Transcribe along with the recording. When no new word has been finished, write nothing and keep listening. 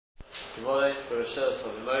Good morning, for a show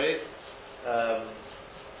for the Mori.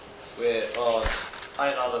 We're on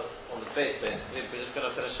Ayin Aleph on the base. We're just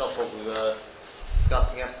going to finish off what we were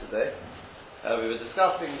discussing yesterday. We were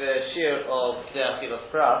discussing the shear of K'nei Achilas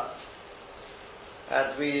Pras,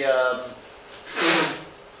 and we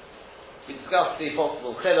discussed the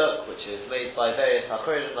possible chiluk, which is made by various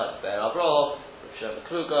Hachorim, like Be'er Avraham, Rav Shlomo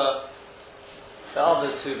Kluger. There are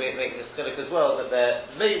others who make this chiluk as well, that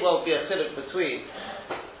there may well be a chiluk between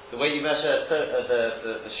the way you measure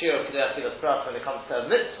the shear of K'nei Achilas Pras when it comes to a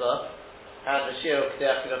mitzvah, and the shear of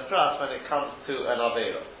K'nei Achilas Pras when it comes to an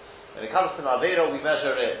Aveira. When it comes to an Aveira, we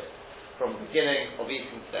measure it from the beginning of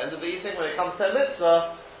eating to the end of the eating. When it comes to a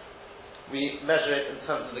mitzvah, we measure it in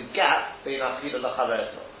terms of the gap between Achilah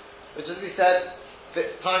Lachareso, which, as we said,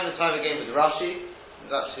 fits time and time again with Rashi.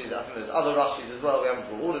 I think there's other Rashis as well. We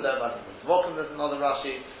haven't brought all of them. I think there's Mokum, there's another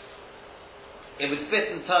Rashi. It would fit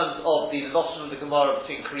in terms of the Lashon of the Gemara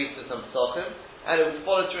between Krisis and Pesachim, and it would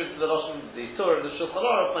follow through into the Lashon of the Torah and the Shulchan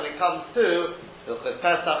Aruch when it comes to the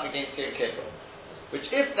Pesach against Yom Kippur. Which,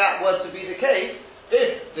 if that were to be the case,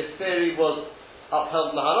 if this theory was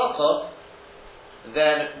upheld lahalacha,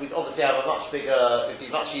 then we'd obviously have a much bigger, it'd be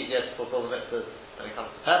much easier to fulfill the mitzvahs when it comes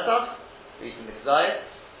to Pesach, eating the K'zayis.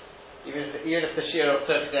 Even if the shear of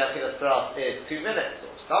K'nei Achilas Pras is 2 minutes,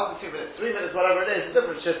 or 2 minutes, 3 minutes, whatever it is,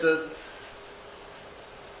 different shittas,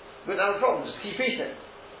 we don't have a problem, just keep eating.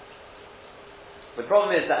 The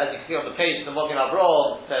problem is that, as you see on the page, the Magen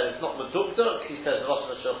Avraham says it's not Medukduk. He says the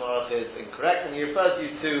Lashon of Shulchan Aruch is incorrect, and he refers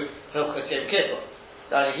you to Hilchos Yom Kippur.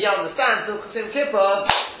 Now, he understands Hilchos Yom Kippur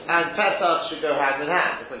and Pesach should go hand in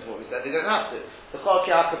hand, according to what we said. They don't have to. The Chol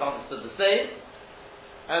Yaakov understood the same,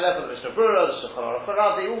 and therefore the Mishnah Berurah, the Shulchan Aruch,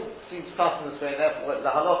 they all seem to pass in this way. And therefore,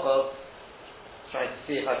 the Halacha, trying to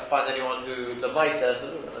see if I can find anyone who the Maita,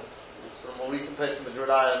 a more recent person would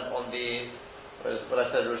rely on the what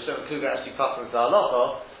I said, Rav Shlomo Kluger actually passed with the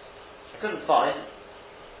halacha. I couldn't find.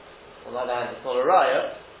 On the other hand, it's not a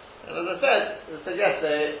raya. And as I said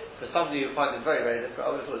yesterday, for somebody who finds it very, very difficult,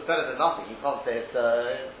 I would have thought it's better than nothing. You can't say it's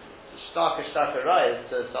starker raya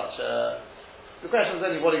to such a. The question is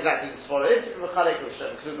only what exactly the swallow is. Rav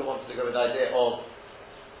Shlomo Kluger wanted to go with the idea of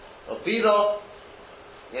bilo.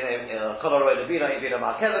 Kolaroy the bilo, Bina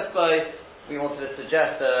Markelis by. We wanted to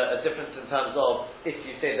suggest a difference in terms of if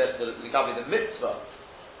you say that the mitzvah,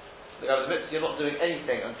 you're not doing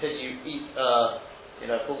anything until you eat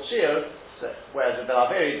full shear, whereas with the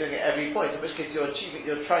Aveira you're doing it at every point, in which case you're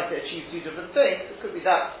trying to achieve two different things. It could be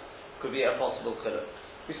a possible chiluk.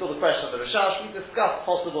 We saw the question of the Rashash, we discussed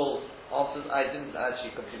possible answers. I didn't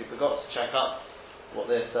actually completely forgot to check up what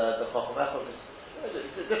this the Chacham Echad is.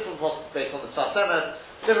 It's a different possibility based on the Sfas Emes,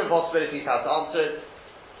 different possibilities how to answer it.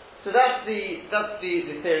 So that's the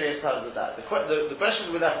theory in terms of that. The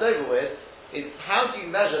question we're left over with is how do you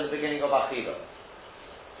measure the beginning of Achilah?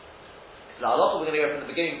 Now, we're going to go from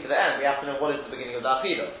the beginning to the end. We have to know what is the beginning of the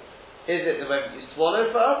Achilah. Is it the moment you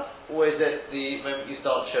swallow first, or is it the moment you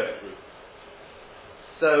start chewing?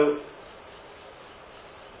 So,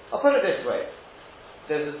 I'll put it this way.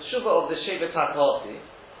 There's a shuvah of the Shevet HaKahati,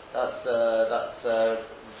 that's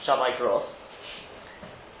Shammai Gross,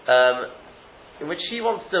 in which he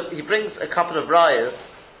brings a couple of rayas.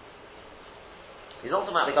 He's not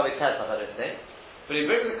talking about the Gabi Pesach, I don't think, but he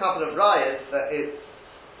brings a couple of rayas that it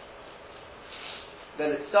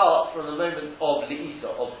starts from the moment of Li'isa,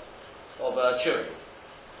 of chewing.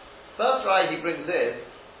 First raya he brings is,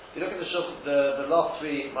 you look at the last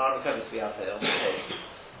three Maran Kovis we have here on the page.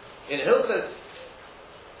 In Hilchos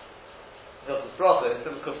Bracha, in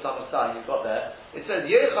Simon Kuf Samasai, you've got there, it says,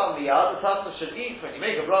 Yechal miyad, the person should eat, when you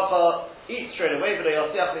make a bracha, eat straight away, but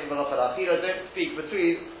don't speak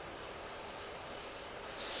between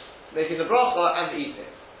making the bracha and eating.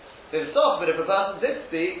 But if a person did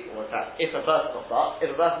speak, or in fact, if a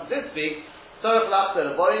person did speak,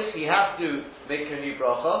 he has to make a new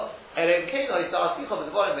bracha, unless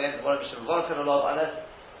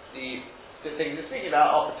the things you're speaking about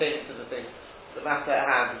are pertaining to the matter at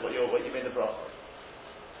hand, what you made the bracha.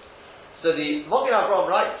 So the Magen Avraham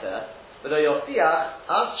writes here, don't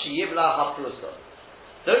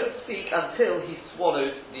speak until he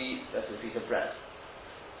swallowed the piece of bread.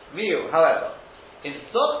 Miu, however, if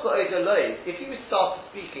he was started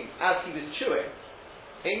speaking as he was chewing,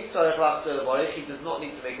 he does not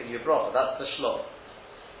need to make a new bracha. That's the shlom.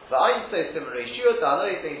 But I'm so similar. You've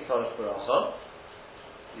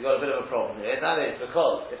got a bit of a problem here, and that is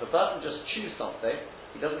because if a person just chews something,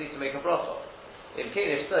 he doesn't need to make a bracha. If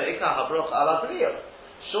so,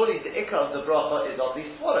 surely the ikka of the bracha is on the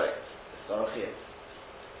swallowing.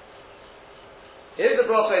 If the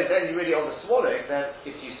bracha is then really on the swallowing, then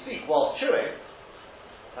if you speak while chewing,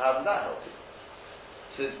 How does that help you?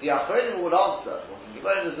 So the Achronim would answer, well,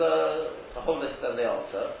 there's a whole list and they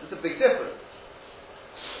answer, there's a big difference.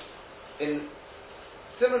 In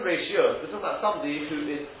Simon Ratio, we're talking about somebody who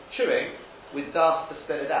is chewing with dust to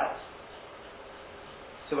spit it out.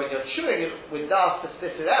 So when you're chewing it with dust to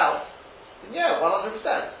spit it out, then yeah, 100%.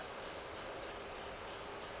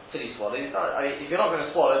 Till you swallow, if you're not going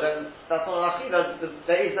to swallow, then that's not an achila,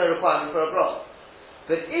 there is no requirement for a bracha.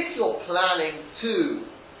 But if you're planning to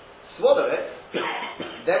swallow it,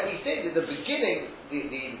 then we say that the beginning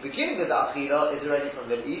of the achila is already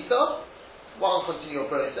from the Isa, one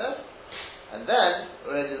continual process, and then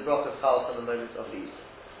already the bracha chal from the moment of the Isa.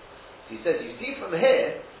 So he says, you see from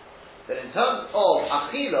here that in terms of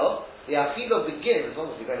achila, the achila begins, as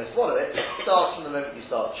long as you're going to swallow it, starts from the moment you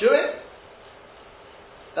start chewing.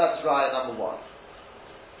 That's raya number one.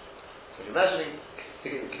 So if you're measuring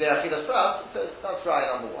K'dei Achilas Pras, that's raya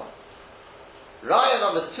number one. Raya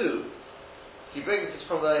number two, he brings this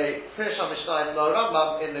from a Pirush HaMishnah from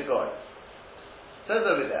Rambam in the Goy. It says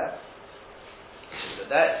over there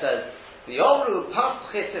it says, the Omru Pas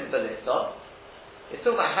Chisim Belitton, it's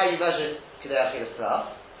talking about how you measure K'dei Achilas Pras,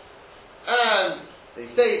 and they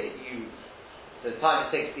say that the time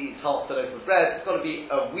it takes to eat half the loaf of bread, it's got to be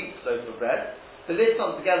a week's loaf of bread. The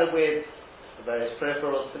liston together with the various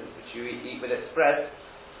peripherals, things which you eat with it spread,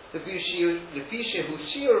 the fisha who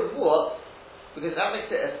shear more, because that makes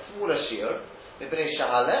it a smaller shear. Because when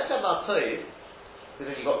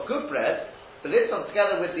you've got good bread, the liston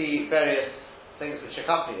together with the various things which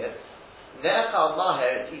accompany it, ne'echal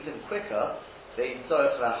maher, it's eaten quicker.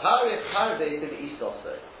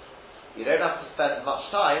 You don't have to spend much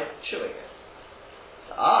time chewing it.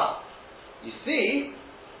 So, you see,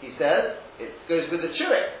 he says, it goes with the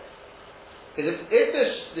chewing. Because if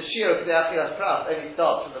the shear of the Achilas Pras only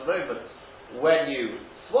starts from the moment when you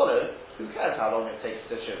swallow, who cares how long it takes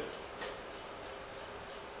to chew?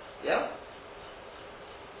 Yeah?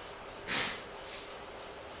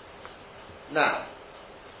 Now,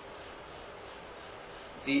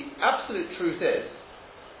 the absolute truth is,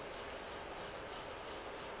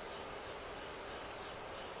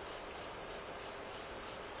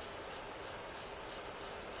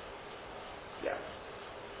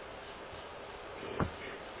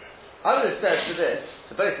 I'm going to say to this,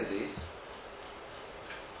 to both of these,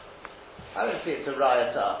 I don't see it's a raya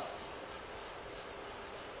to us.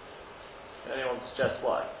 Anyone suggest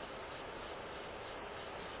why?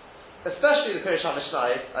 Especially the Pirush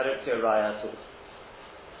HaMishnah, I don't see a raya at all.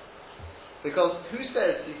 Because who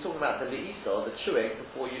says he's talking about the le'isa, the chewing,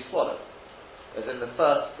 before you swallow? As in the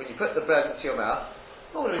first, when you put the bread into your mouth,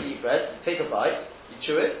 normally when you eat bread, you take a bite, you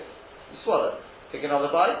chew it, you swallow. Take another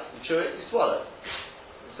bite, you chew it, you swallow.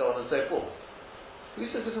 And so on and so forth. Who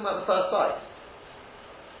says we're talking about the first bite?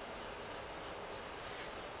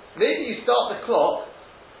 Maybe you start the clock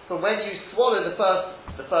from when you swallow the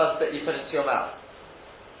first bit you put into your mouth.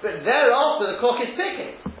 But thereafter the clock is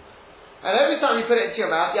ticking. And every time you put it into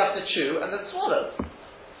your mouth you have to chew and then swallow.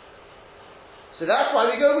 So that's why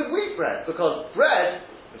we go with wheat bread, because bread,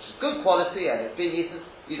 which is good quality and it's being eaten,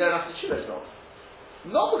 you don't have to chew as long.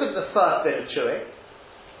 Not because of the first bit of chewing,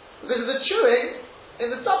 because of the chewing in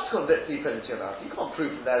the subsequent bits you put into your mouth. You can't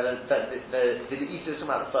prove from there that the eater is talking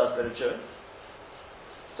about the first bit of chewing.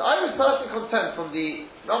 So I would personally contend from the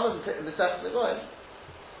Rambam in the Sefton Negoim.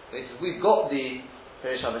 We've got the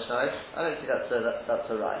Pirush HaMishnah. I don't think that's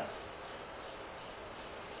a right.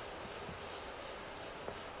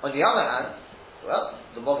 On the other hand, well,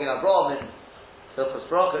 the Mogen Avraham in Hilchos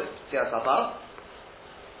Brachos, Tzias Hafal,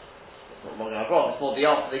 it's not Mogen Avraham, it's more the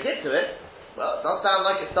after they get to it. Well, it does sound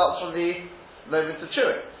like it starts from the moment of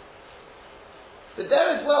chewing. But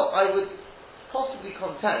there as well, I would possibly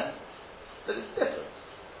contend that it's different.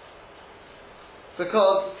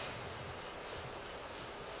 Because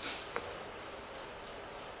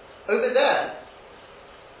over there,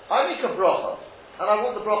 I make a bracha, and I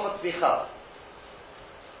want the bracha to be chal.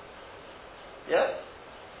 Yeah?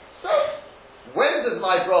 So, when does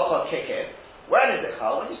my bracha kick in? When is it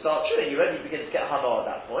chal? When you start chewing, you already begin to get hana at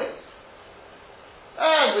that point.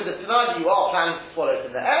 And with the Tanakh, you are planning to swallow it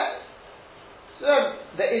in the end. So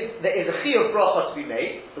there is a chiyuv bracha to be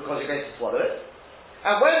made, because you're going to swallow it.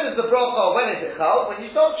 And when is the bracha, when is it chal? When you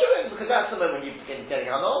start chewing, because that's the moment when you begin getting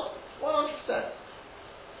hana. 100%.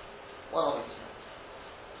 100%.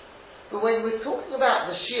 But when we're talking about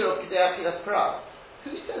the shear of K'dei Achilas Pras,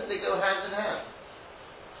 who says they go hand in hand?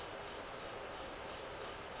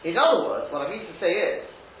 In other words, what I mean to say is,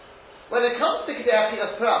 when it comes to K'dei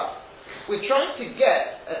Achilas Pras, we're trying to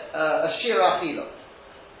get a shear achila.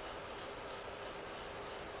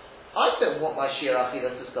 I don't want my shear achila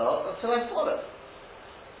to start until I swallow.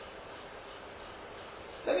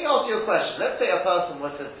 Let me ask you a question. Let's say a person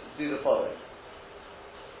were to do the following.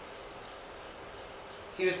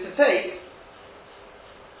 He was to take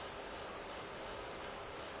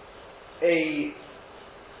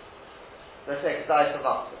let's say a slice of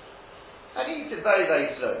mustard, and he eats it very,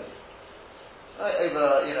 very slowly, right,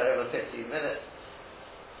 over 15 minutes.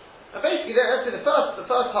 And basically, let's say the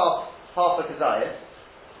first half a kazayas,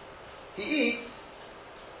 he eats.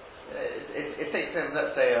 It takes him,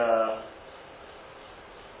 let's say,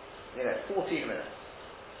 14 minutes,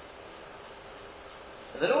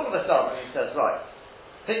 and then all of a sudden he says, right,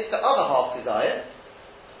 takes the other half kazayas,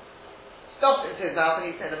 stuffs it into his mouth,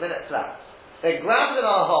 and eats it in a minute flat. Then grabs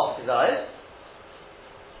another half kazayas,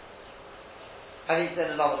 and eats it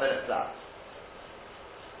in another minute flat.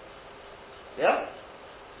 Yeah?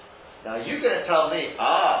 Now you're going to tell me,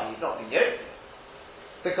 he's not been yoked.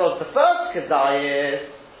 Because the first kazayas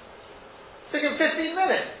took him 15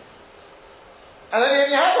 minutes. And then he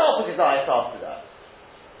only had half a kazayas after that.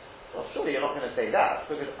 Well, surely you're not going to say that,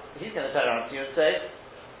 because he's going to turn around to you and say,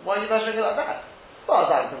 why are you measuring it like that? As far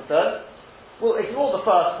as I'm concerned, we'll ignore the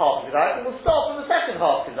first half kazayas and we'll start from the second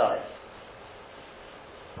half kazayas.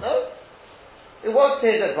 No? It works to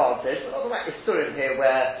his advantage. We're not talking about Isurim here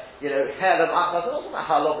where, Helam Achas, we're not talking about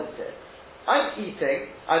how long it's here. I'm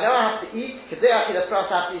eating, I know I have to eat, Kedei Achilas, first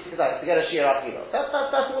I have to eat Kedei to get a Shir Achilas.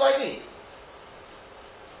 That's all I need.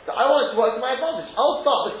 So I want it to work to my advantage. I'll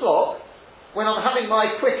start the clock when I'm having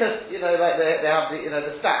my quickest, like they have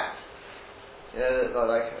the stats.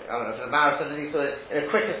 Like, I don't know, for the marathon, and in a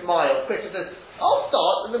quickest mile, I'll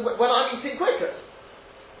start when I'm eating quickest.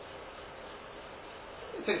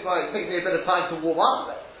 It takes me a bit of time to warm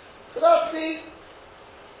up. But that's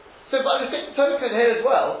so by the same token here as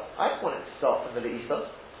well, I don't want it to start from the Le'isa.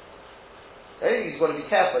 The only thing you've got to be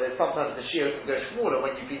careful is sometimes the shear can go smaller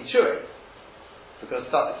when you've been chewing. Because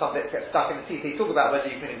some bits get stuck in the teeth. They talk about whether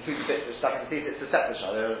you can include the bits that are stuck in the teeth. It's a separate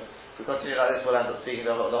shayla. If we continue like this, we'll end up speaking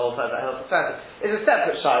the whole time about health offenses. It's a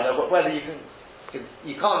separate shayla, but whether you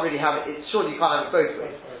can't really have it, surely you can't have it both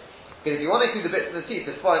ways. Because if you want to include the bits in the teeth,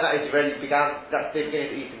 as far as that is, that's the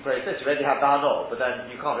beginning of the eating process, you already have the hanor, but then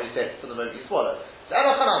you can't really say it for the moment you swallow.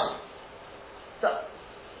 So,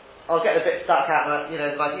 I'll get the bit stuck out, my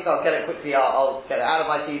teeth, I'll get it quickly, I'll get it out of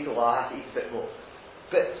my teeth, or I'll have to eat a bit more.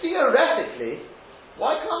 But theoretically,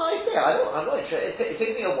 why can't I say I'm not interested? It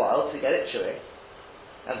takes me a while to get it chewing.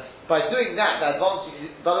 And by doing that, the advantage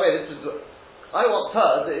is, by the way, I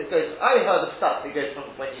heard of stuff that goes from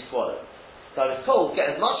when you swallow. So I was told,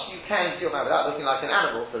 get as much as you can to your mouth without looking like an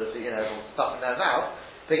animal, sort of, everyone's stuff in their mouth,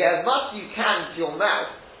 but get as much as you can to your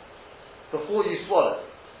mouth before you swallow.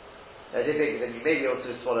 Now, then you may be able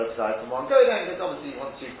to swallow from one go then, because obviously you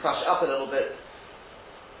want to crush it up a little bit.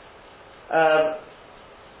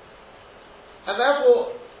 And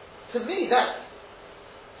therefore, to me, that's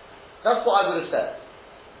what I would have said.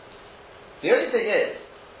 The only thing is,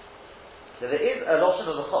 that there is a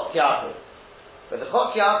lotion of the Chok Yaakov, but the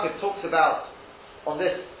Chok Yaakov talks about, on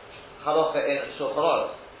this halacha in Shulchan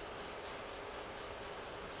Aruch,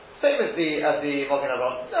 same as the Magen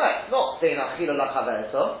Avraham, no, it's not Dein Achila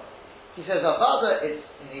Lachavereso. He says,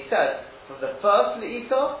 he says, from the first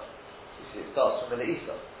Le'isa, you see it starts from the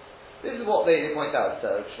Le'isa. This is what they point out,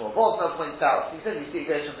 so Shmuel Bosman points out, he says you see it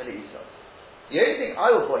goes from the Le'isa. The only thing I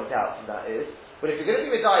will point out from that is, well, if you're going to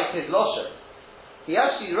be Medayik his Loshen, he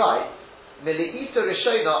actually writes, Mele'isa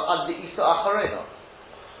Rishona and Le'isa Acharona,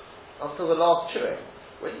 until the last chewing.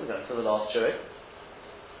 When does it go until the last chewing?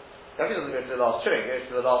 Definitely doesn't go to the last chewing, it goes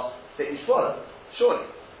to the last bit you swallow. Surely.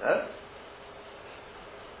 No?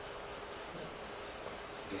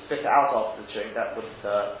 If you spit it out after the chewing, that wouldn't,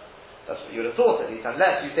 that's what you would have thought at least,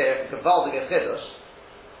 unless you say if you can valve against Chiddush.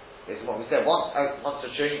 This is what we said, once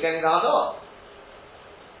you're chewing, you're getting the Hadar.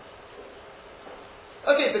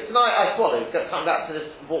 Okay, but tonight I swallowed, come back to this,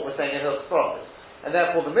 what we're saying in Hilchos Brachos. And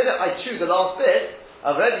therefore, the minute I chew the last bit,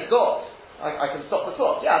 I've already got, I can stop the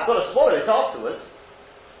clock. Yeah, I've got to swallow it afterwards.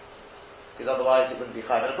 Because otherwise it wouldn't be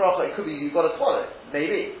Chayv and a Bracha. It could be you've got to swallow it.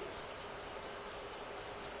 Maybe.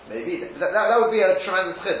 That would be a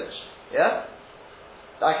tremendous Chiddush. Yeah?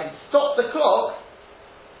 I can stop the clock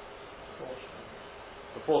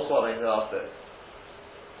before swallowing the last bit.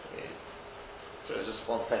 So just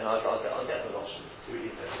one second, I'll get the lotion. See what you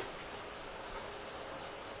think.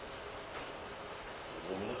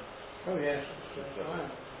 Oh yes, it's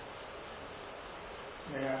fine.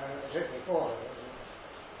 Yeah, I said before.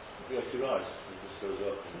 You have to rise, it just goes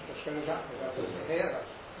up. It just goes up, it doesn't hear us.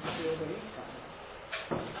 You feel the heat coming.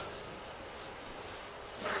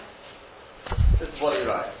 This is what he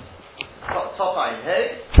writes. Top line, hey.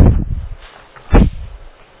 I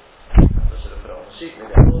should have put it on the sheet,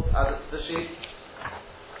 maybe I will add it to the sheet.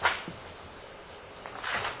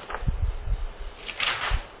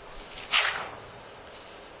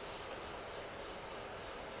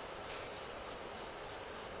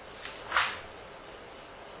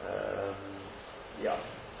 Yeah.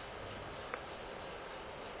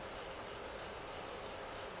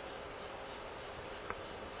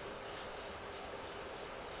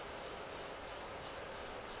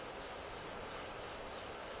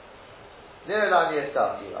 Nerelam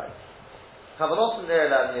Yestati, right? Kavanot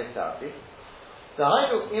Nerelam Yestati. The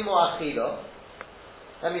Hainu Imo Achilo.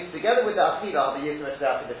 That means together with the Achila, the Yisra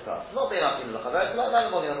Tzach in this class. Not being Achila L'chaver, like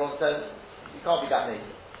Ranamoni on Ron says, you can't be that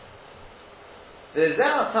naked. The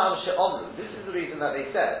Zeh Tam She'omru, this is the reason that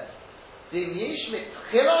they said, Dim Yish Mit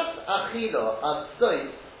Tchilas Achilo Ad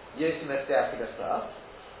Soif Yisra Tzach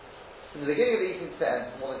from the beginning of the eating to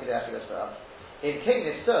end, more than Kedei Achila Tzach. In King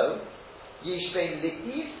Nisso, Yish Bein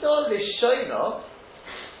Li'iso L'Shoino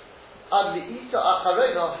Ad Li'iso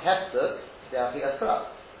Acharono Hefzuk Kedei Achila Tzach.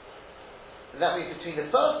 And that means between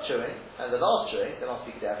the first chewing and the last chewing, there must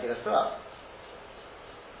be Kedei Achila Tzach.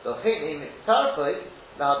 So Chini Mitzarfoi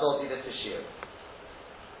Lahadot Ida Tashir.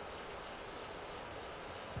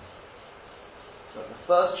 From the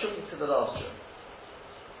first chewing to the last chewing.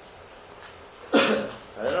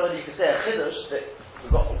 I don't know whether you could say a chiddush that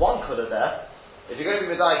we've got one kula there. If you're going to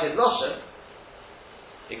be medayik in Loshen,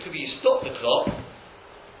 it could be you stop the clock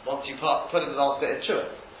once you put in the last bit and chew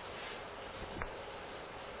it.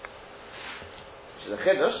 Which is a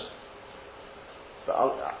chiddush, but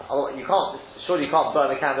you can't. Surely you can't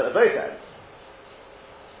burn the candle at both ends.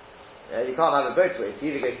 Yeah, you can't have it both ways. It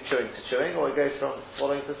either goes chewing to chewing, or it goes from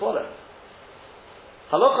swallowing to swallow.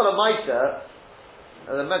 Halacha l'maisa.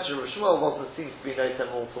 As I mentioned, Rav Shmuel seems to be noted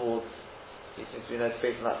more towards. He seems to be noted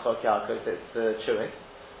based on that Chok Yaakov, it's the chewing.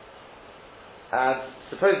 And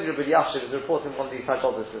supposedly Rabbi Yashiv is reporting one of these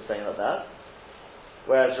Haggadahs as saying like that.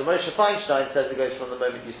 Whereas Rav Moshe Feinstein says it goes from the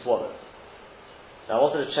moment you swallow. Now I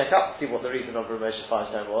wanted to check up to see what the reason of Rav Moshe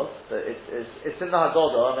Feinstein was, but it's in the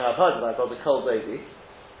Haggadah. I mean, I've heard of that Haggadah, Kol Dodi.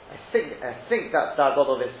 I think that's the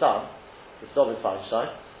Haggadah of his son, it's David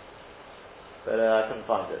Feinstein. But I couldn't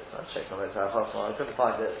find it. I checked on it, I couldn't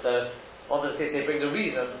find it. So, on this case, they bring the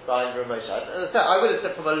reason behind Rav Moshe. As I said, I would have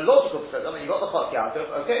said from a logical perspective, I mean, you've got the Chok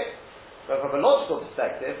Yaakov, okay? But from a logical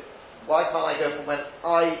perspective, why can't I go from when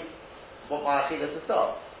I want my Achilah to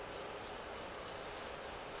start?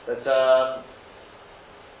 But, as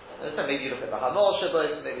I said, maybe you look at the Hanor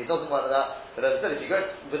Shabbos, maybe it doesn't work like that. But as I said, if you go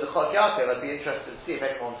with the Chok Yaakov, I'd be interested to see if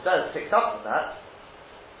anyone picks up on that,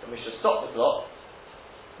 then we should stop the clock.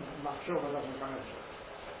 Machshava doesn't come into it.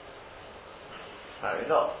 Apparently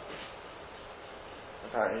not.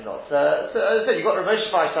 So as I said, you've got Rav Moshe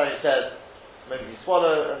Feinstein who says maybe you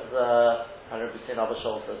swallow, and Rabbi Sin Abba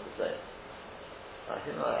Shol says the same. I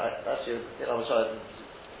think actually Sin Abba Shol isn't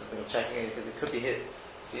something I'm checking in because it could be his.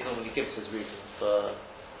 He normally gives his reasons for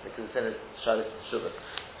because it's in his Shalit Shuvah.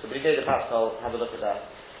 So, but he did. Perhaps I'll have a look at that.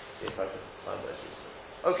 See if I can find those reasons.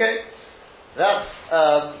 Okay,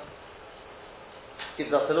 that. Gives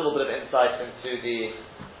us a little bit of insight into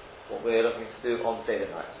what we're looking to do on Seder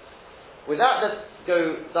night. With that, let's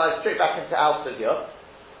dive straight back into Al Sugya.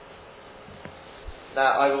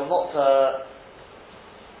 Now, I will not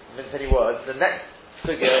mince any words. The next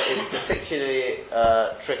Sugya is particularly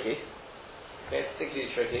tricky. Okay,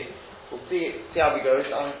 particularly tricky. We'll see how we go. I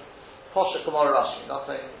mean, Poshet Gemara Rashi, not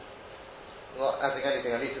adding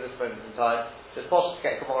anything, at least at this moment in time. Just Poshet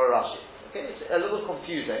get Gemara Rashi. Okay, it's a little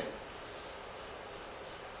confusing.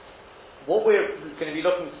 What we're going to be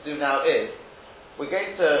looking to do now is we're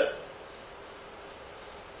going to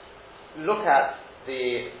look at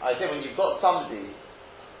the idea when you've got somebody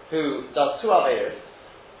who does two Averos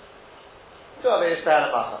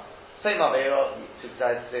Be'anamacha, same Avero, two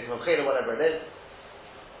guys, whatever it is.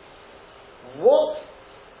 What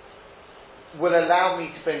will allow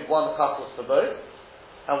me to bring one chapos for both?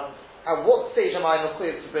 And at what stage am I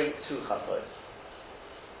required to bring two chapos?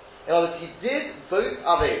 In other words, he did both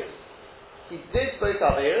Averos.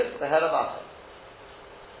 The Helamacha.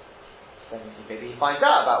 Then maybe he finds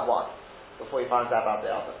out about one before he finds out about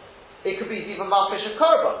the other. It could be even Malfish and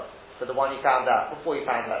Korban for the one he found out before he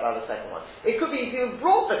found out about the second one. It could be he even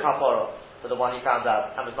brought the Kapara for the one he found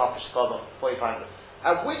out and was Malfish and Korban before he found it.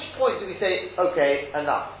 At which point do we say, okay,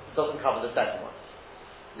 enough, it doesn't cover the second one?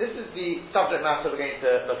 This is the subject matter we're going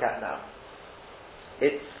to look at now.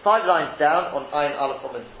 It's 5 lines down on Ayin Aleph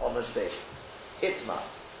on the stage.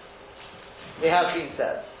 Itma. It has been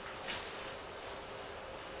said.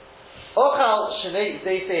 Ochal shnei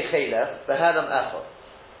zeisei chelef behanam echad.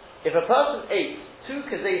 If a person ate 2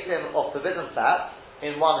 kazeisim of forbidden fat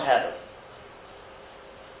in one heaven,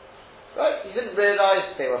 right? He didn't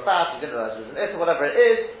realize they were fat. He didn't realize it was an issa, whatever it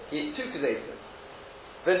is. He ate 2 kazeisim.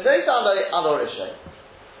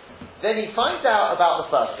 Then he finds out about the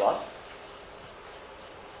first one.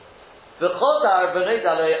 And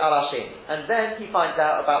then he finds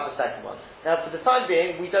out about the second one. Now, for the time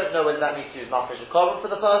being, we don't know whether that means he was mafresh a korban for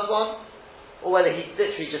the first one, or whether he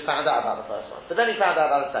literally just found out about the first one. But then he found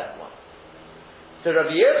out about the second one. So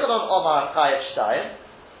Rabbi Yochanan Omar Chayev Shtayim.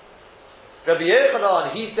 Rabbi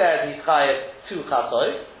Yochanan, he said he's Chayev 2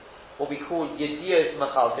 Chatos, what we call Yediyos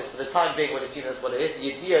Machalkos. For the time being, we'll assume that's what it is,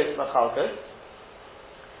 Yediyos Machalkos.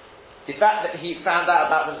 The fact that he found out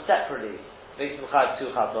about them separately makes him Chayev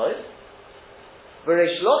 2 Chatos. But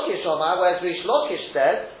Reish Lakish Omar, whereas Reish Lakish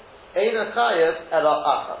said, Eina Chayev Ela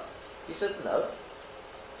Achad. He said, no.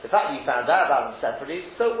 The fact that you found out about them separately,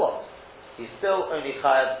 so what? He's still only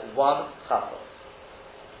Chayev 1 Chatos.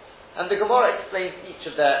 And the Gemara explains each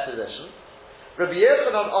of their positions. Rabbi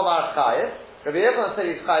Yochanan Omar Chayev. Rabbi Yochanan said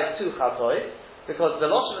he's Chayev 2 Chatos, because the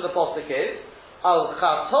Lashon in the Pasuk is, Al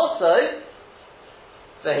Chatosoi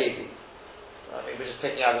Vehevi. I mean, we're just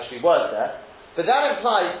picking out the three words there. But that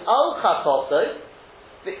implies Al Chatosoi,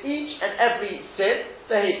 for each and every sin,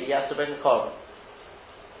 Vehevi, he has to bring a korban.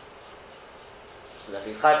 So that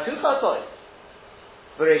he's Chayev 2 Chatos.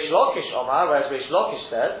 But Reish Lakish Omar, whereas Reish Lakish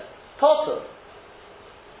says, Potter.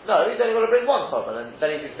 No, he's only got to bring one korban, and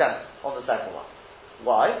then he's exempt on the second one.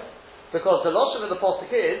 Why? Because the Lashon of the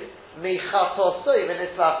Pasuk is Mechatosoi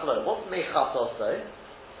v'nislach lo. What's Mechatosoi?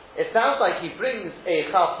 It sounds like he brings a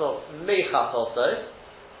chatos Mechatosoi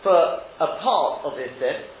for a part of his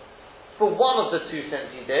sin, for one of the two sins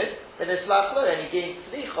he did, v'nislach lo, and he gains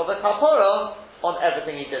tzlich of a kapora on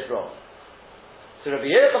everything he did wrong. So Rabbi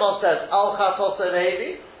Yochanan says Al Chatosoi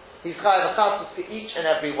v'hevi. He's chayav a chatos for each and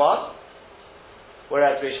every one.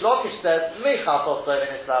 Whereas Reish Lakish says,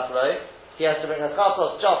 he has to bring a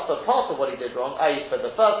chatos just for part of what he did wrong, i.e. for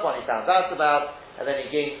the first one he found out about, and then he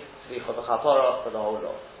gains tzlich of the chapara for the whole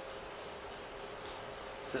lot.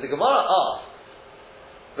 So the Gemara asks,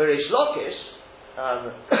 Reish Lakish,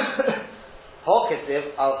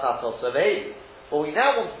 Hokesiv al chatos ve'evi. What we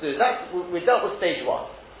now want to do is we dealt with stage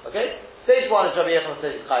 1. Okay? Stage 1 is Rabbi Yochanan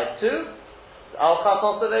says Chayev 2, al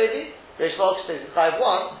chatos ve'evi. Reish Lakish says Chayev 1,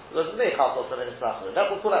 because Mechatos and Mitzvah.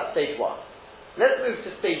 That we'll call that stage 1. Let's move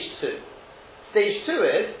to stage 2. Stage 2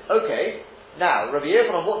 is, okay, now, Rabbi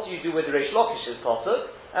Yochanan, what do you do with Reish Lakish's pasuk?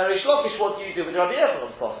 And Reish Lakish, what do you do with Rabbi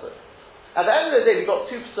Yochanan's pasuk? At the end of the day, we've got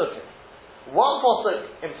two pasukim. One pasuk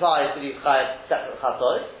implies that he's Chayev separate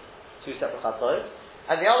chatos, two separate chatos,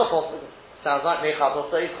 and the other pasuk sounds like Mechatos,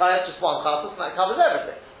 so he's Chayev just one chatos, and that covers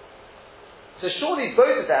everything. So surely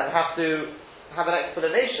both of them have to have an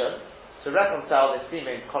explanation to reconcile this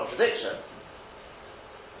seeming contradiction.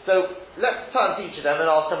 So let's turn to each of them and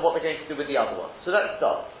ask them what they're going to do with the other one. So let's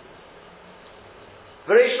start.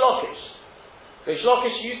 Reish Lakish. Reish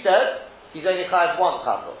Lakish, you said he's only chayav 1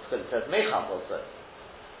 chatos because it says mechatos.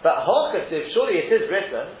 But Hokesiv, surely it is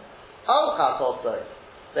written al chatos the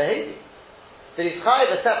Hedi. That he's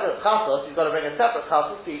chayav a separate chatos, he's got to bring a separate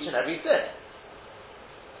chatos to each and every sin.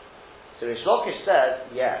 So Reish Lakish says,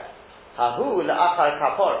 yeah, hahu la'achar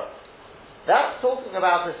kapora. That's talking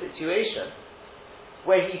about a situation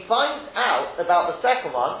where he finds out about the second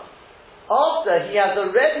one after he has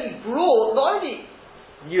already brought, not only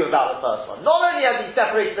knew about the first one, not only has he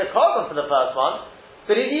separated the korban for the first one,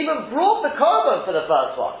 but he'd even brought the korban for the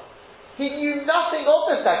first one. He knew nothing of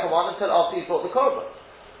the second one until after he brought the korban.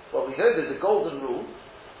 Well, we know there's a golden rule,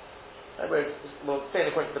 and we'll say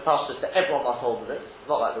according to the Pashtus that everyone must hold to this,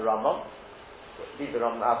 not like the Rambam. Leave the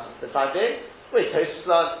Rambam out for the time being. Wait, Tosfos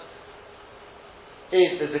learned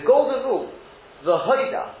there's a golden rule. The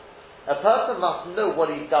hoida. A person must know what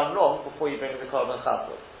he's done wrong before he brings the korban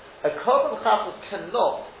chatos. A korban chatos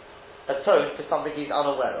cannot atone for something he's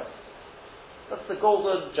unaware of. That's the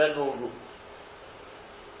golden general rule.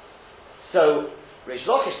 So, Reish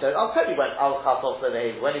Lakish said, I'll tell you when al chatos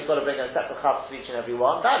when he's got to bring a separate chatos for each and every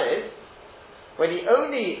one. That is, when he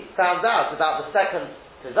only found out about the second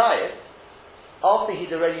desire after he'd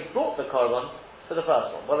already brought the korban for the first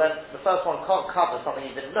one. Well then, the first one can't cover something he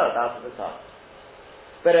didn't know about at the time.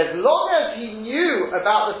 But as long as he knew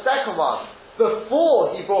about the second one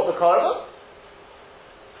before he brought the korban,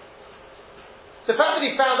 the fact that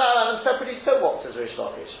he found out about them separately, so what, says Reish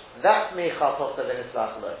Lakish? That's mechatos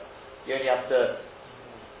v'nislach lo. You only have to.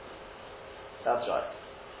 That's right.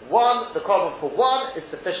 One, the korban for one is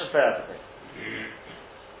sufficient for everything.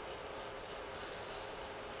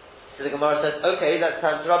 So the Gemara says, okay, let's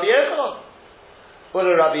turn to Rabbi Yochanan. Well,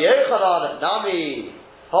 Rabbi Yochanan, Nami,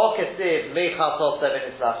 Hokesiv, Mechatos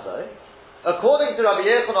v'nislach lo. According to Rabbi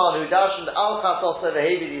Yochanan, who dashed al chatos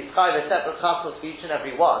v'hevi, he's chayav a separate chatos for each and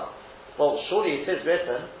every one. Well, surely it is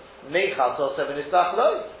written, Mechatos v'nislach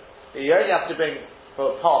lo. You only have to bring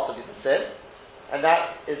for part of the sin, and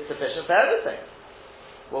that is sufficient for everything.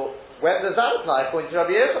 Well, when does that apply according to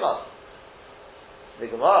Rabbi Yochanan? The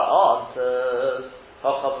Gemara answers,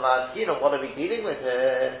 what are we dealing with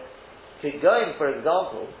here? Going, for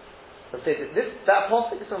example, let's say that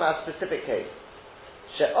pasuk is from a specific case.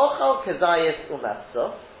 She'ochal kezayis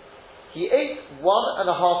umepsa, he ate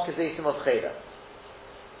 1.5 kezisim of chayda.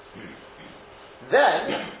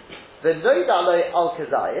 Then, the noidaloi al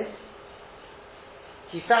kezayis,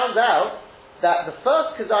 he found out that the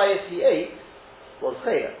first kezayis he ate was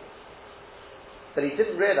chayda. But he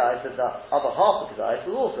didn't realize that the other half of kezayis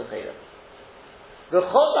was also chayda.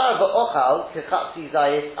 V'chodar v'ochal kechatzi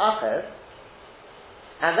zayis acher,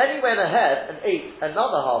 and then he went ahead and ate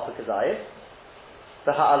another half of kezayis,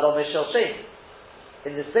 the ha'alom shel shem,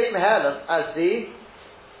 in the same heirloom as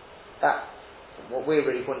what we're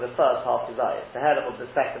really calling the first half kezayis, the heirloom of the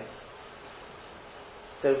second.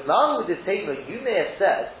 So now with this table, you may have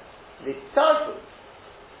said litzarfu,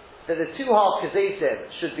 that the 2 half kezayim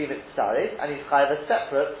should be mitzarif, and he's chayav a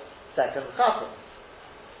separate second chatos.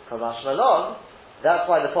 Kamash malon. That's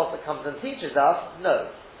why the pasuk comes and teaches us,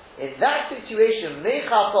 no. In that situation, the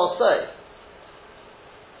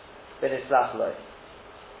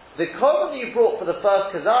korban you brought for the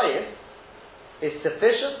first kezayis is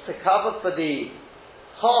sufficient to cover for the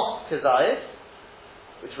half kezayis,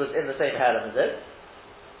 which was in the same harem as it.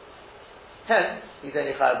 Hence, he's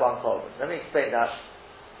only chayav 1 korban. Let me explain that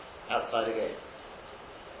outside again.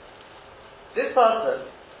 This person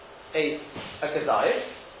ate a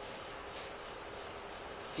kezayis.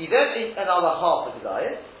 He then ate another half of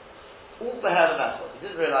kezayis, all beher masot. He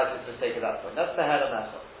didn't realize his mistake at that point. That's beher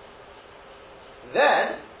masot.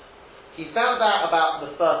 Then he found out about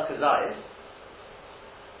the first kezayis,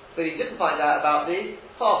 but he didn't find out about the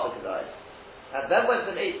half of kezayis, and then went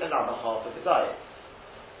and ate another half of kezayis.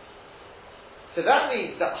 So that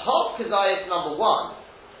means that half kezayis number 1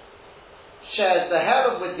 shares the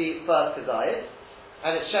harem with the first kezayis,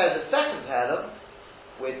 and it shares the second harem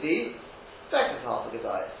with the second half of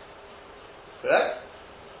kezayis. Correct?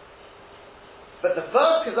 But the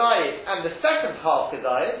first kezayis and the second half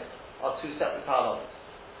kezayis are 2 separate halalos.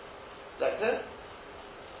 Is that clear?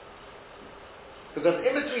 Because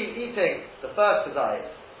in between eating the first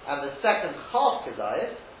kezayis and the second half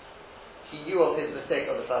kezayis, he knew of his mistake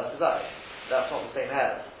of the first kezayis. That's not the same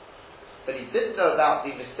hair. But he didn't know about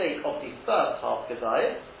the mistake of the first half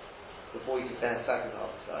kezayis before he took the second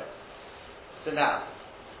half kezayis. So now,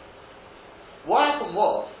 what happened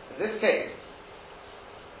was, in this case,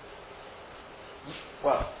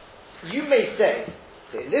 well, you may say,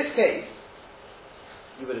 that in this case,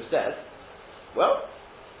 you would have said, well,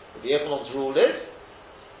 the Yechonon's rule is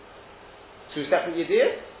 2 separate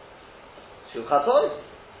yediyot, 2 chatois.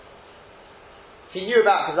 He knew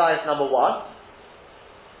about kezayis number 1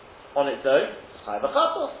 on its own, chayav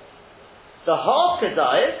chatos. The half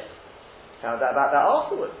kezayis found out about that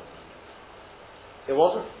afterwards. It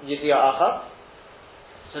wasn't yediyah achas.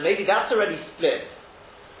 So maybe that's already split.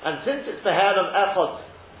 And since it's the harem echot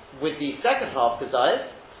with the second half kezayis,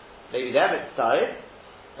 maybe they're mitzvah,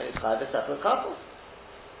 and it's chayav a separate chatos.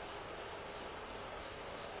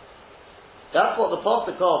 That's what the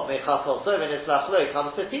pasuk of Mechatos Sov and Islach Lo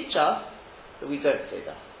comes to teach us, that we don't say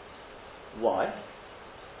that. Why?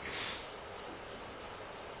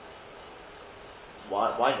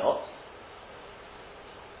 Why not?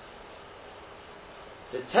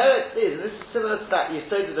 The teretz is, and this is similar to that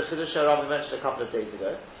Yesod of the Chidush HaRam we mentioned a couple of days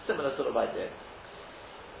ago, similar sort of idea.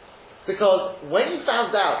 Because when he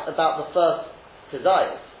found out about the first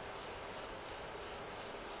kezayis,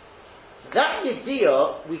 that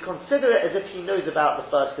yediyah, we consider it as if he knows about the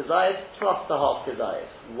first kezayis plus the half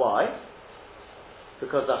kezayis. Why?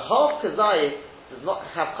 Because the half kezayis does not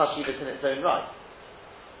have chashivas in its own right.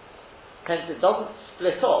 Hence it doesn't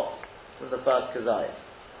split off from the first kezayis.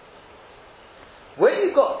 When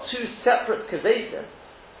you've got 2 separate kezayim,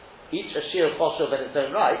 each a shir choshev in its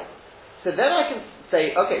own right, so then I can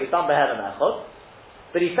say, okay, we've done beher echod,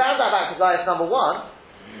 but he found out about kezayis number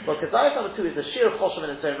 1. Well, kezayis number 2 is a shir choshev in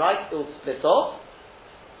its own right; it will split off.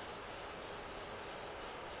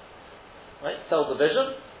 Right, cell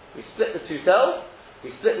division. We split the 2 cells.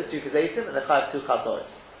 We split the 2 kezayim, and the chayav 2 chatois.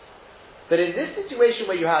 But in this situation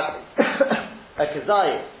where you have a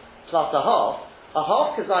kezayis plus a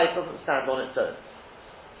half kezayis doesn't stand on its own.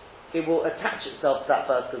 It will attach itself to that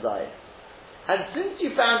first kezayis. And since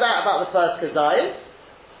you found out about the first kezayis,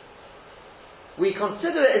 we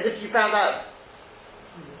consider it as if you found out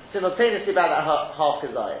simultaneously about that half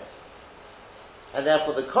kezayis. And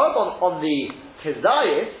therefore the korban on the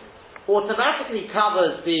kezayis automatically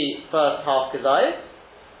covers the first half kezayis,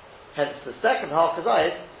 hence the second half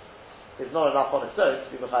kezayis is not enough on its own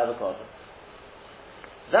to be mechayev a korban.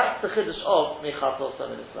 That's the chiddush of Mechatol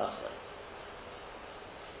Samin Islach.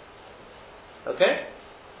 Okay?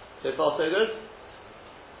 So far so good?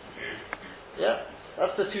 Yeah?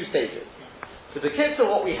 That's the two stages. So the kids of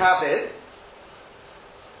what we have is,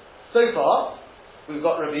 so far, we've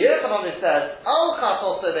got Rabbi Yochanan who says, Al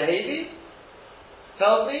Chatol Behevi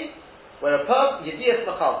tells me, where a person, Yedias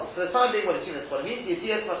Machalkis. For the time being, what it means,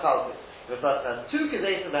 Yedias Machalkis. If a person has two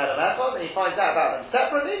Kezesim and a Echad, and he finds out about them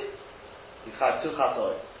separately, he's got two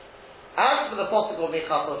Chatois. As for the possible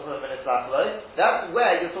Mechatos and Mitzlachloi, that's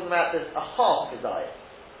where you're talking about there's a half Kezayah.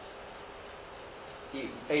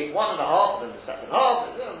 He ate one and a half, and then the second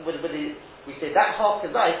half, we say that half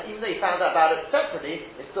Kezayah, even though he found out about it separately,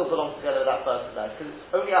 it still belongs together with that first Kezayah, because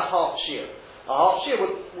it's only a half shear. A half shear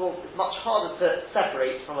is much harder to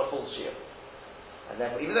separate from a full shear. And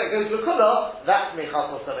therefore, even though it goes to a Kula, that's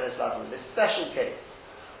Mechatos and Mitzlachloi, this special case.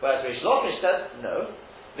 Whereas Rish Lakish says, no,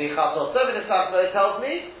 Mechatos and Mitzlachloi tells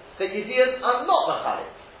me that Yediyas are not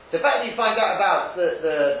Machalik. The fact that you find out about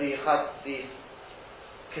the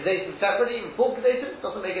Kezesim separately, even full Kezesim,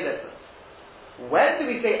 doesn't make a difference. When do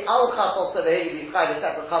we say Al Chachol Sebehevi Yisrael, a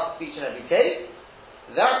separate Chachol speech in every case?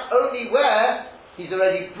 That's only where he's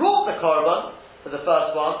already brought the Korban for the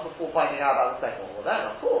first one before finding out about the second one. Well then,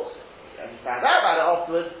 of course, if he found out about it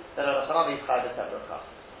afterwards, then on a Chanami Yisrael, a separate Chachol.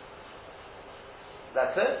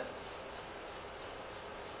 That's it?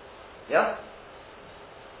 Yeah?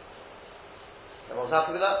 Everyone's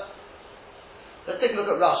happy with that? Let's take a look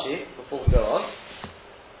at Rashi before we go on.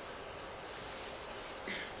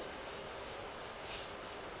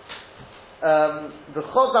 The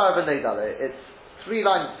Chozar of Neidale, it's 3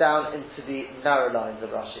 lines down into the narrow lines of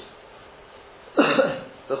Rashi.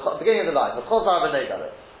 The beginning of the line, the Chozar of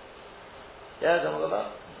Neidale. Yeah, don't know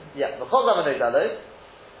that? Yeah, the Chozar of Neidale.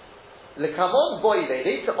 Lekamon boy,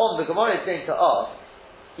 later on, the Gemara is going to ask,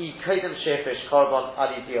 I Kedem Shefish Korban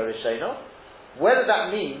Ali Diorisheno. Whether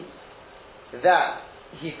that means that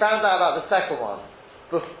he found out about the second one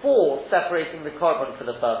before separating the Korban for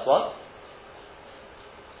the first one.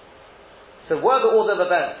 So were the order of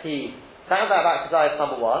events, he found out about Kezias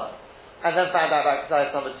number 1, and then found out about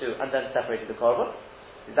Kezias number 2, and then separated the Korban?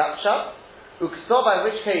 Is that Pshat? Uksova, in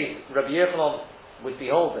which case Rabbi Yochanan would be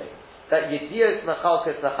holding that Yediyos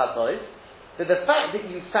Machalkes Lachatois, that the fact that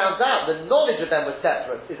you found out the knowledge of them was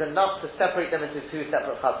separate is enough to separate them into 2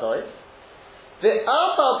 separate Chatois. The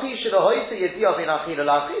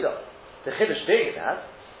Chiddush being that,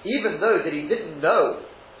 even though that he didn't know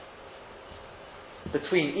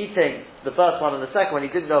between eating the first one and the second one, he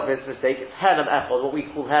didn't know of his mistake, it's Helam Echod, what we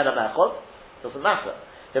call Helam Echod, doesn't matter.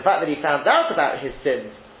 The fact that he found out about his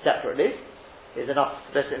sins separately is enough to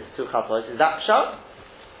split it into 2 Chatois. Is that Pshat?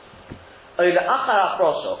 Or is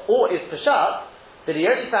Pshat that he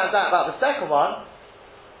only found out about the second one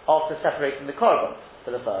after separating the Korban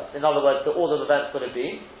for the first? In other words, the order of events would have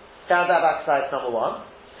been found out about Kezias number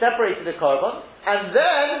 1, separated the Korban, and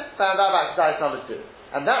then found out about Kezias number 2.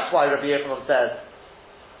 And that's why Rabbi Yochanan says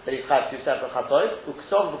that he's had 2 separate Chatois,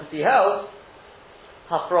 because he held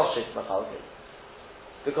Hafroshis Machalkes.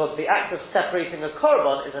 Because the act of separating a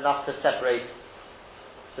Korban is enough to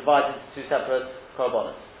divide into 2 separate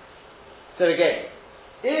Korbanos. So again,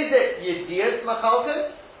 is it Yediyas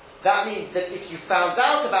Machalkes? That means that if you found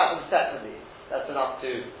out about them separately, that's enough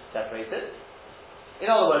to separate it. In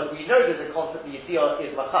other words, we know there's a concept that Yediyah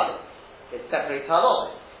is Machalik. It separates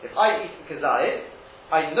halom. If I eat the Kezayis,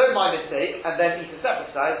 I know my mistake, and then eat a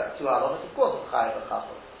separate Kezayis, that's 2 halom, of course I'm Chayav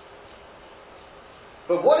Chachol.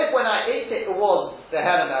 But what if when I ate it, it was the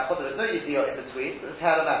Helam Echad, there was no Yediyah in between, it was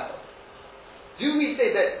Helam Echad? Do we say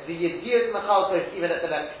that the Yediyah is Machalkes even at the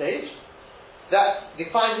next stage? That the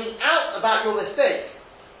finding out about your mistake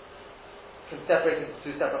can separate into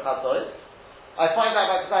 2 separate Chatois? I find out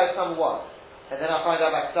about Kezias number 1, and then I find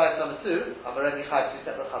out about Kezias number 2, I'm already Chayav 2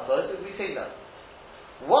 separate Chatois, we say no.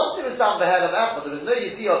 Once it was done by Helam Echad, there was no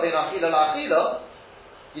Yediyah bein Achila la'Achila,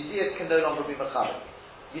 Yediyah can no longer be Machalik.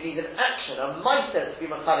 You need an action, a mindset to be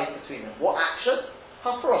Machalik between them. What action?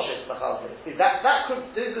 Hafroshis Machalkes. Those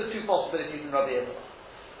are the 2 possibilities in Rabbi Yochanan.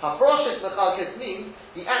 Hafroshis Machalkes means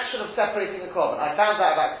the action of separating the Korban. I found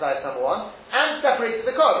out about Kezias number 1, and separated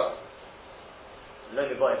the Korban. Let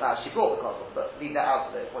me buy if I actually brought the Korban, but leave that out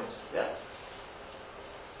of the point. Yeah?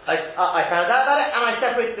 I found out about it, and I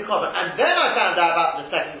separated the Korban, and then I found out about the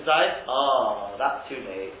second side. Oh, that's too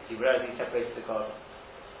late. He realized he separated the Korban.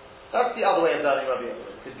 That's the other way of learning Rabbi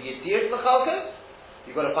Yochanan. It could be a Yediyas Machalkes.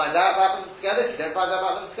 You've got to find out about them together. If you don't find out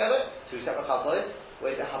about them together, 2 separate Chatois.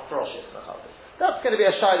 Where's the Hafroshis Machalkes? That's going to be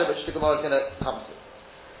a shayla which the Gemara is going to come to.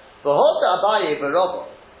 V'hota Abaye v'Rava.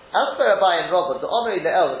 As for Abaye and Rava, the Omri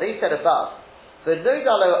Le'el, they said above, So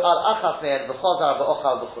Nodalo al achas me'en v'chazar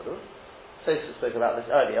v'ochal v'chudu. Tosfos spoke about this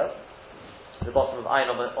earlier, at the bottom of Ayin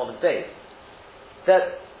on the base. That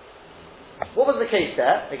what was the case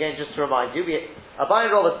there? Again, just to remind you, Abai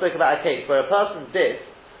and Rava spoke about a case where a person did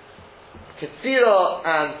Ketzira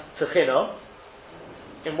and Techina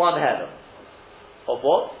in one header of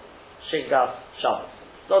what? Shingas Shabbos.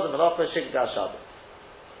 Doesn't Malacha, Shingas Shabbos.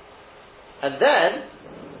 And then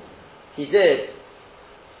he did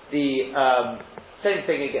the same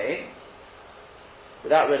thing again,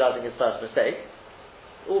 without realizing his first mistake,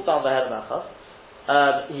 all done by Hedem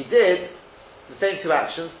he did the same two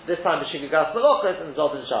actions, this time B'Shingas Malachos and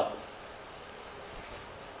Zod and Shabbos.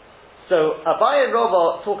 So Abai and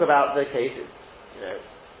Rava talk about the cases,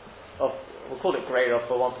 we'll call it Greira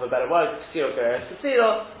for want of a better word, Ketzira Greira.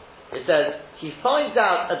 Ketzira, it says, he finds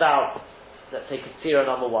out about, let's say, Ketzira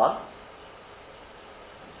number 1,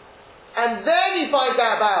 and then he finds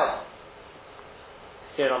out about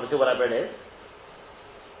Ketzira number 2, whatever it is.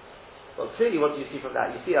 Well, clearly, what do you see from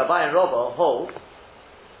that? You see Abai and Rava hold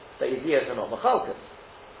that Yediyas are not Machalkas.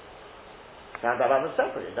 Found out about them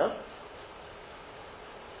separately, no?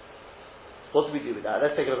 What do we do with that?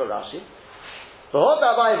 Let's take a look at Rashi. Almost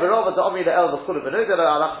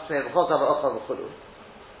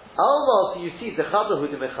you see the Chadahu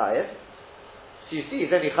de Mechayev. So you see,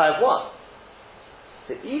 he's only Chayev 1.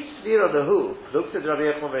 The each sphere of the who looks at Rabbi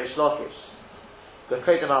Yechon Reish Lakish, the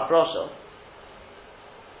Kodim Afrosha.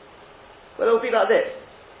 Well, it will be like this.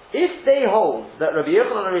 If they hold that Rabbi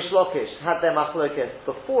Yechon and Reish Lakish had their Machlokes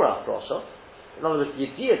before Afrosha, in other words,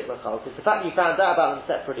 Yediyas Machalkes, the fact you found out about them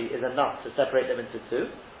separately is enough to separate them into two.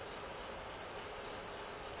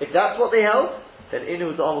 If that's what they held, then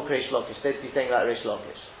Inu the Omuk Reish Lakish, they'd be saying like Reish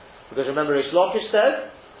Lakish. Because remember, Reish Lakish says,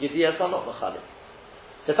 Yediyas are not Machalik.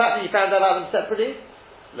 The fact that you found out about them separately,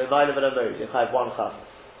 L'mayla v'lo you have one Chachas.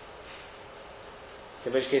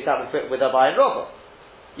 In which case that would fit with Abai and Rava.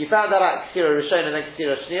 You found out about Ksira Rishon and then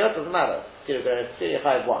Ksira Shniyot, doesn't matter. Ksira Gerez, Ksira, you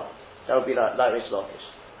have one. That would be like Reish Lakish.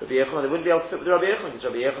 Rabbi Yechon, they wouldn't be able to fit with Rabbi Yechon, because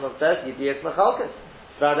Rabbi Yechon says, Yediyas Machalkes.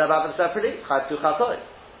 Found out about them separately, Chayv Tu Chatoy.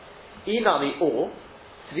 Inami, or,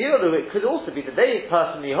 Tzviolu, it could also be that they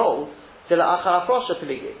personally hold, Tila Achar Afrosha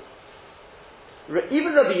Peligi.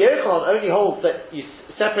 Even Rabbi Yechon only holds that you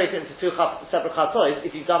separate it into two separate Chatoys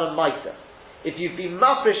if you've done a Maisa. If you've been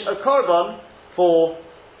Mafresh a Korban for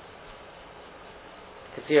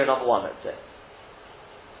Ketzira number 1, let's say.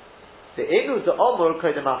 The Inu the Omur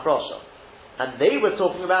Kodim Afrosha. And they were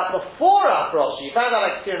talking about before Afrosha. You found out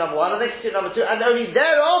like Ketzira number 1 and then Ketzira number 2, and only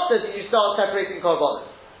thereafter did you start separating Korbanos.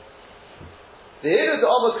 The Inu the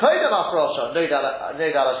Omur Kodim Afrosha, no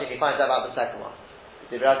doubt he finds out about the second one.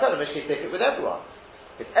 The Rav Mishki take it with everyone.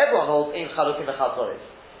 If everyone holds in Chalukim and Chatoris,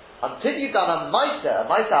 until you've done a Maisa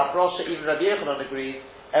Afrosha, even Rabbi Yechonon agrees,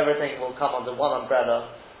 everything will come under one umbrella,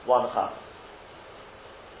 one Chas.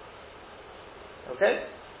 Okay?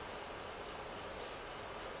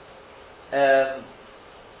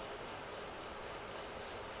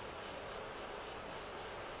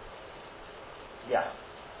 Yeah.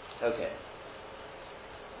 Okay.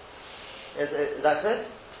 Is that clear?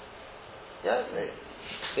 Yeah?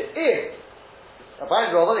 If Abai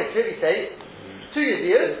and Rava, they clearly say 2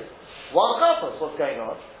 Yediyas, 1 Chafas, what's going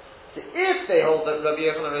on? So if they hold that Rabbi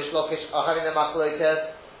Yechon and Reish Lakish are having their Machlokes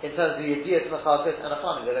in terms of the Yediyas Machalkes and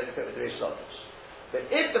Achami, they don't fit with Reish Lakish. But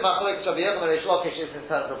if the Machlokes Rabbi Yechon and Reish Lakish is in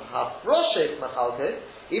terms of Hafroshes Machalkes,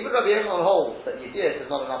 even Rabbi Yechon holds that Yediyas is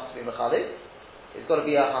not enough to be Machalik, it's got to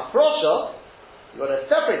be a Hafrosha, you've got to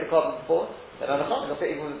separate the carbon before, then Achami will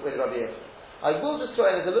fit even with Rabbi Yechon. I will just throw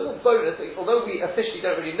in as a little bonus, although we officially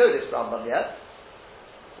don't really know this Rambam yet,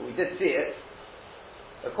 but we did see it.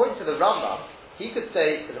 According to the Rambam, he could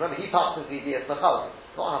say, because remember he passes the Yediyas Machalkes,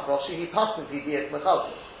 not Hafroshi, he passes the Yediyas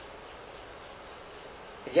Machalkes.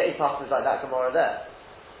 And yet he passes like that Gemara there.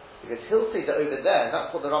 Because he'll say that over there, and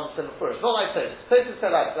that's what the Rambam said before. It's not like Tosfos. Tosfos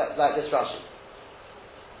said like this Rashi.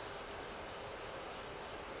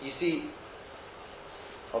 You see,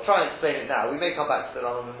 I'll try and explain it now. We may come back to the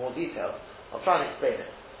Rambam in more detail. I'll try and explain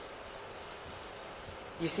it.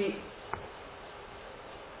 You see,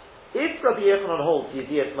 if Rabbi Yechonon holds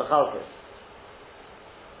Yediyas Machalkes,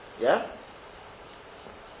 yeah?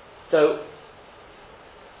 So,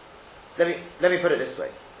 let me put it this way.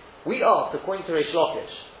 We asked, according to Reish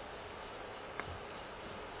Lakish,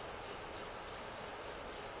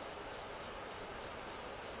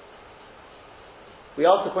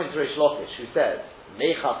 who says,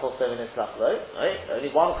 Mei Chatos right? Only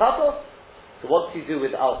one Chatos? So what does he do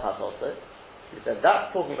with Al Chatos? He said,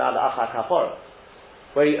 that's talking about the Achar Kapora,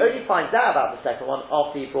 where he only finds out about the second one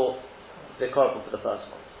after he brought the korban for the first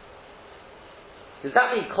one. Does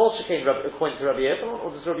that mean Kol Shekain according to Rabbi Yochanan,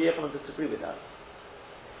 or does Rabbi Yochanan disagree with that?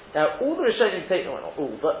 Now, all the Rishonim take, well, not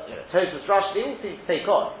all, but Tosfos, Rashi, they all seem to take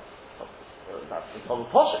on. That's the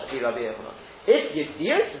problem. Poshet to be Rabbi Yochanan. If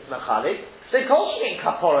Yedios is Machalik, then Kol Shekain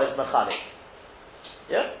Kapora is Machalik.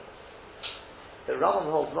 Yeah? The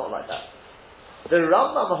Rambam holds not like that. The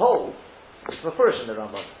Rambam holds, it's Mefurish in the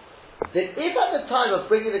Rambam, that if at the time of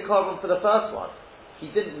bringing the korban for the first one, he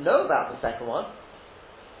didn't know about the second one,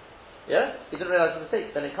 yeah, he didn't realize the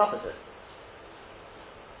mistake, then it covers it.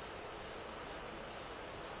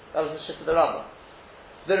 That was the shit of the Rambam.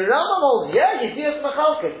 The Rambam holds, yeah, Yedios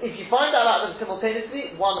Machalkes. If you find out about them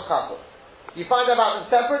simultaneously, one chatos. If you find out about them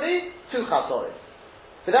separately, two chatoris.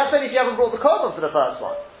 But that's only if you haven't brought the korban for the first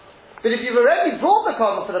one. But if you've already brought the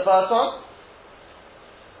korban for the first one,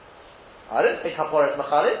 I don't think Kapora is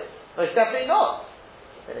Machalik. No, it's definitely not.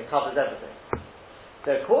 Then it covers everything.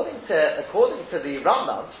 So according to the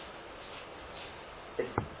Rambam, it's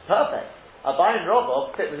perfect. Abai and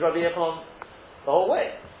Robov fit with Rabbi Yochanan the whole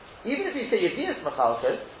way. Even if you say Yedias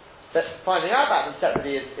Machalkes, that finding out about them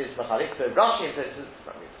separately is Machalik. So Rashi and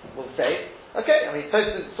Tosfos will say, okay, I mean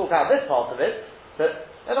Tosfos talk out this part of it, but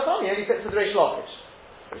Elachami only fits with Reish Lakish.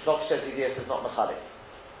 Reish Lakish says Yedias is not Machalik.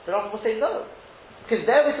 So Rambam will say no. Because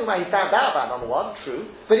there we're talking about he found out about number one, true,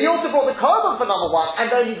 but he also brought the korban for number one,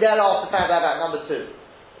 and only thereafter found out about number two.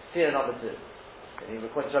 Here number two. And he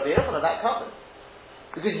requires Rabbi Yochanan, that covers.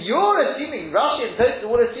 Because you're assuming, Rashi and Tosfos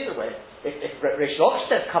will assume away. If Reish Lakish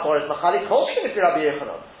says Kapor is Machalik, Kol Shekain if you're Rabbi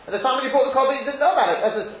Yochanan. And the time when he brought the korban, he didn't know about it.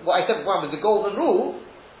 As what I said before, with the golden rule,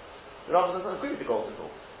 the Rambam doesn't agree with the golden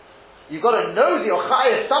rule. You've got to know the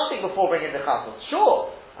Ochai of something before bringing the Chatos.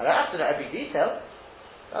 Sure, I don't have to know every detail.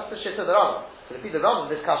 That's the shit of the Rambam. So if the Rambam,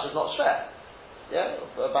 this kasha is not shver. Yeah?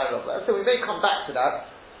 So we may come back to that.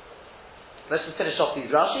 Let's just finish off these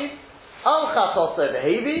Rashis. Al Chatos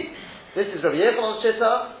Vehevi. This is Rabbi Yochanan's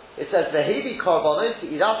Shitta. It says Vehevi Korbanos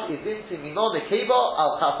Irat Izim Timinon Nekeba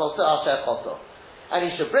Al Chatos Asher Choso. And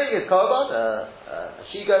he should bring his korban, a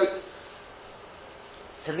she-goat,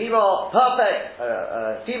 Tamima, perfect,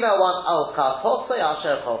 female one, Al Chatos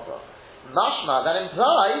Asher Choso. Mashma, that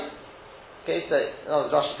implies. Okay, so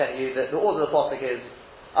Rashi telling you that the order of the pasuk is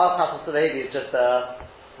Al Chatos Vehevi is just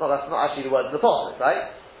that's not actually the word of the pasuk, right?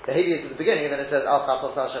 The Vehevi is at the beginning, and then it says Al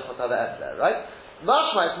Chatos Asher Choso the end there, right?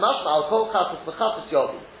 Mashma is Mashma Al Kol Chatos Mechatos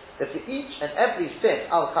Yovi. That for each and every sin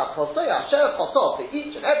Al Chatos Asher Choso, for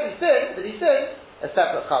each and every sin that he sins, a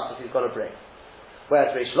separate chatos he's got to bring.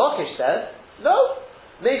 Whereas Reish Lakish says, no,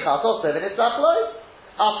 Me Chatos V'Nitzach Loi.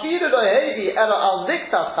 Afidu Lo Hevi Ela Al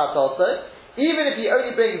Niktas Chatos. Even if he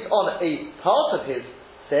only brings on a part of his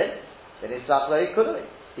sin, then it's not very kudui.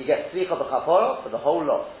 He gets tzricha b'chapora for the whole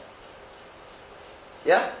lot.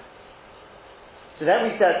 Yeah? So then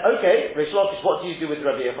we said, okay, Reish Lakish, what do you do with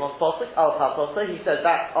Rabbi Yochanan's pasuk? Al Chatos. He says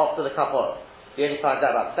that after the kapora. He only finds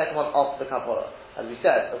out about the second one after the kapora. As we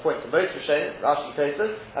said, according to most Rishonim, Rashi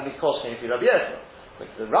Tosfos, and he's cautioning if you Rabbi Yochanan.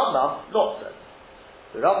 According to the Rambam, not so.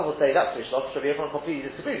 The Rambam will say that's Reish Lakish. Rabbi Yochanan completely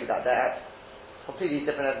disagrees with that. They're at completely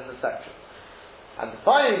different ends of the spectrum. And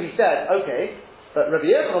finally we said, okay, but Rabbi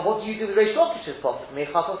Yochanan, what do you do with Reish Lakish's pasuk?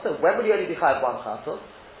 When will you only be chayav one chatos?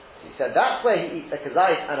 So he said that's where he eats a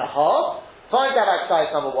kazayis and a half, finds out about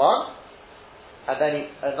kazayis number one, and then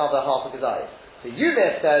eats another half of kazayis. So you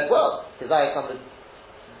may have said, well, kazayis number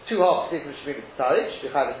two halves should be kazayis,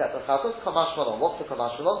 should be chayav a separate chatos. Kamash malon. What's the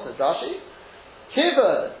kamash malon? Says Rashi,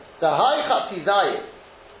 kiver the high chatzi zayis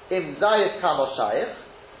im zayis kamoshayich.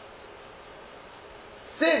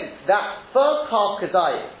 Since that first half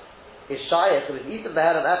kazayis is shayach, it was eaten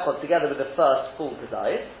behead and echad together with the first full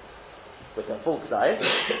kazayis, what's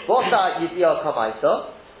that yidiyah kamaisa?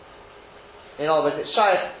 In other words, it's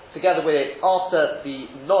shayach together with it after the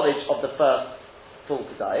knowledge of the first full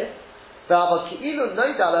kazayis.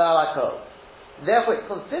 Therefore, it's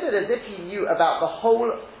considered as if he knew about the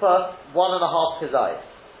whole first 1.5 kazayis.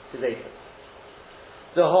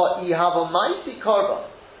 The ha'ihavomaisi korban.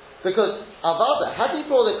 Because Avada, had he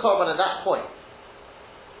brought the korban at that point,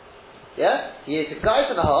 yeah, he ate a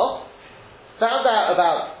kazayis and a half, found out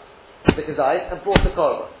about the kazayis and brought the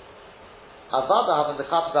korban. Avada having the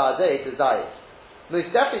chap ba'adeh kazayis.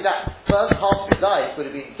 Most definitely that first half kazayis would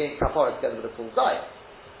have been gained kapara together with a full kazayis.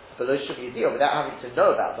 Below should be a deal without having to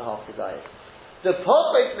know about the half kazayis. The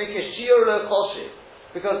purpose make a shiur lo kosher,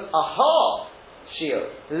 because a half shiur,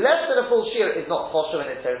 less than a full shiur, is not kosher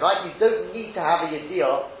in its own right. You don't need to have a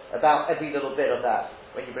yediyah about every little bit of that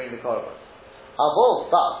when you bring the korban.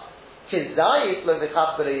 But kizayis lo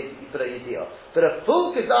mechas b'la yediyah. But a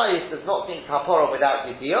full kizayis does not gain kapara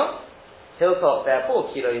without yediyah. Hilchot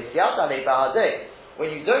therefore kilo yisyat alei ba'adeh. When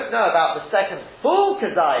you don't know about the second full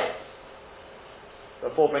kizayis,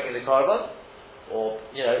 before bringing the korban, or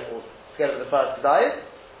together with the first kedayis.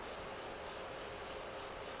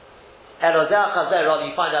 And rather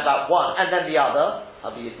you find out about one and then the other.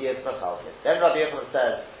 Then Rabbi Yochanan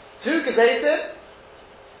says 2 kedesim,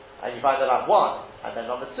 and you find out about one, and then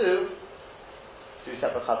number 2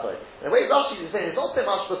 separate chatois. And the way Rashi is saying, it's not so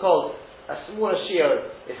much because a smaller shiur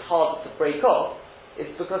is harder to break off,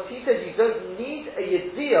 it's because he said you don't need a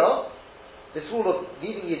yediyah, this rule of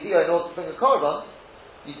needing yediyah in order to bring a korban,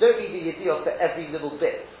 you don't need a yediyah for every little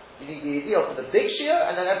bit. You need the yediyah for the big shiur,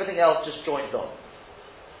 and then everything else just joins on.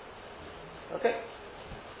 Okay?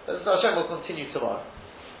 So Hashem will continue tomorrow.